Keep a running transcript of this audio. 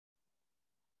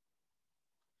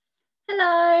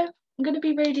Hello, I'm going to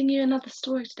be reading you another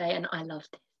story today, and I love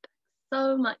this book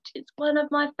so much. It's one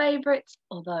of my favourites,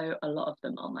 although a lot of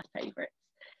them are my favourites.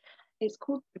 It's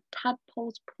called The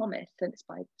Tadpole's Promise, and it's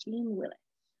by Jean Willis.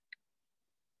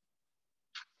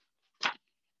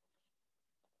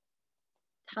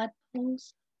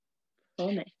 Tadpole's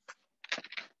Promise.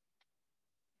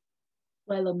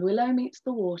 Where the willow meets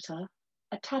the water,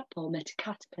 a tadpole met a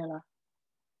caterpillar.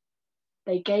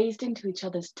 They gazed into each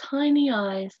other's tiny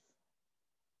eyes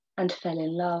and fell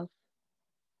in love.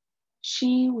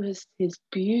 She was his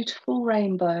beautiful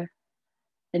rainbow,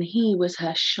 and he was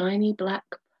her shiny black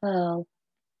pearl.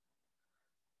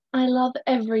 I love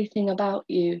everything about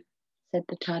you, said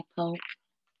the tadpole.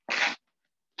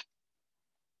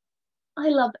 I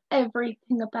love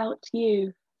everything about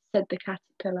you, said the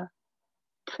caterpillar.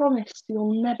 Promise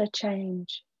you'll never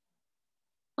change.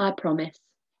 I promise,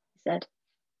 he said.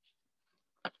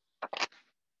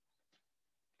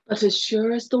 But as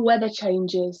sure as the weather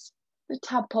changes, the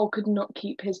tadpole could not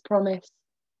keep his promise,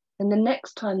 and the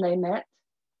next time they met,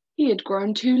 he had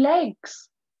grown 2 legs.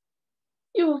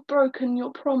 You have broken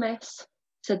your promise,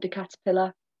 said the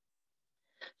caterpillar.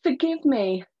 Forgive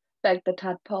me, begged the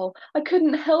tadpole. I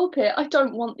couldn't help it. I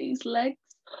don't want these legs.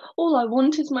 All I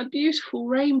want is my beautiful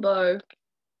rainbow.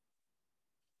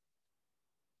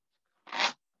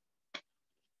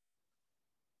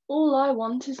 All I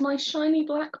want is my shiny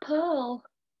black pearl.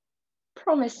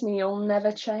 Promise me you'll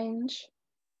never change.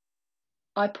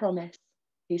 I promise,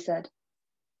 he said.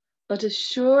 But as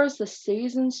sure as the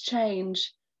seasons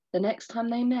change, the next time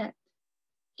they met,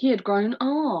 he had grown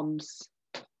arms.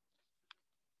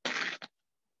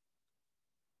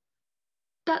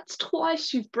 That's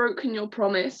twice you've broken your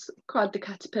promise, cried the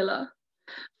caterpillar.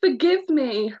 Forgive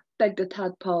me, begged the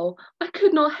tadpole. I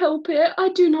could not help it. I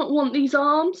do not want these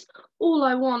arms. All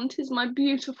I want is my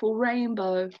beautiful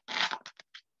rainbow.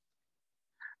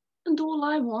 And all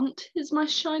I want is my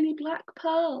shiny black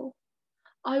pearl.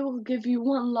 I will give you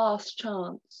one last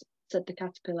chance, said the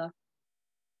caterpillar.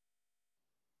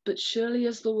 But surely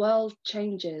as the world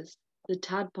changes, the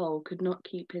tadpole could not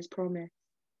keep his promise.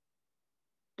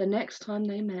 The next time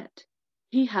they met,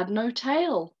 he had no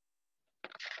tail.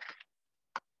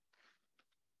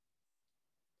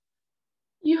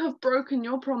 You have broken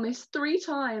your promise 3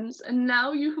 times, and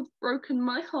now you have broken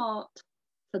my heart,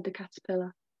 said the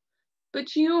caterpillar.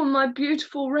 But you are my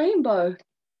beautiful rainbow,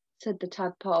 said the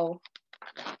tadpole.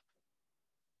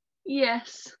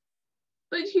 Yes,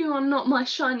 but you are not my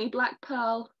shiny black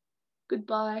pearl.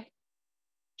 Goodbye.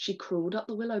 She crawled up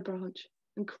the willow branch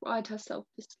and cried herself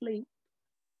to sleep.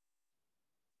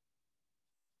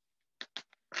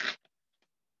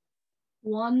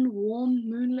 One warm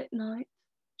moonlit night,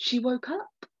 she woke up.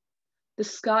 The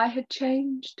sky had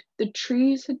changed, the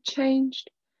trees had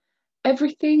changed,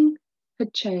 everything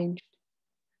had changed,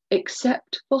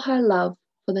 except for her love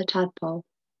for the tadpole.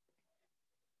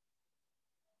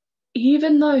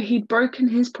 Even though he'd broken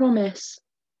his promise,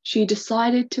 she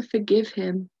decided to forgive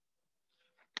him.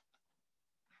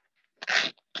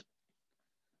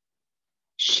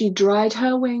 She dried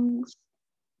her wings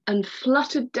and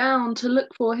fluttered down to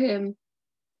look for him.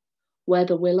 Where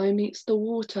the willow meets the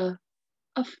water,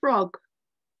 a frog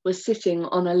was sitting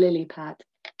on a lily pad.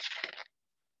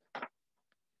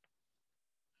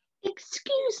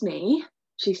 Excuse me,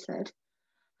 she said,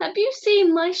 have you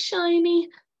seen my shiny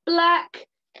black...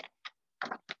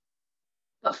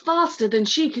 But faster than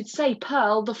she could say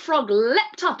pearl, the frog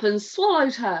leapt up and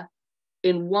swallowed her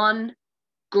in one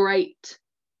great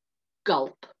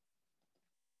gulp.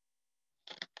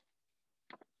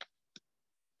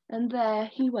 And there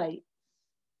he waits,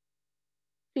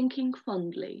 thinking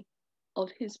fondly of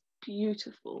his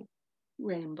beautiful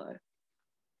rainbow.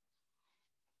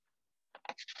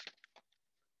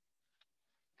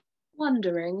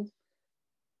 Wondering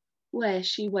where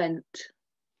she went.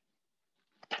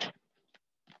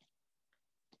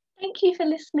 Thank you for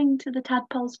listening to The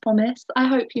Tadpole's Promise. I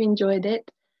hope you enjoyed it.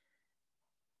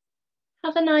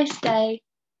 Have a nice day.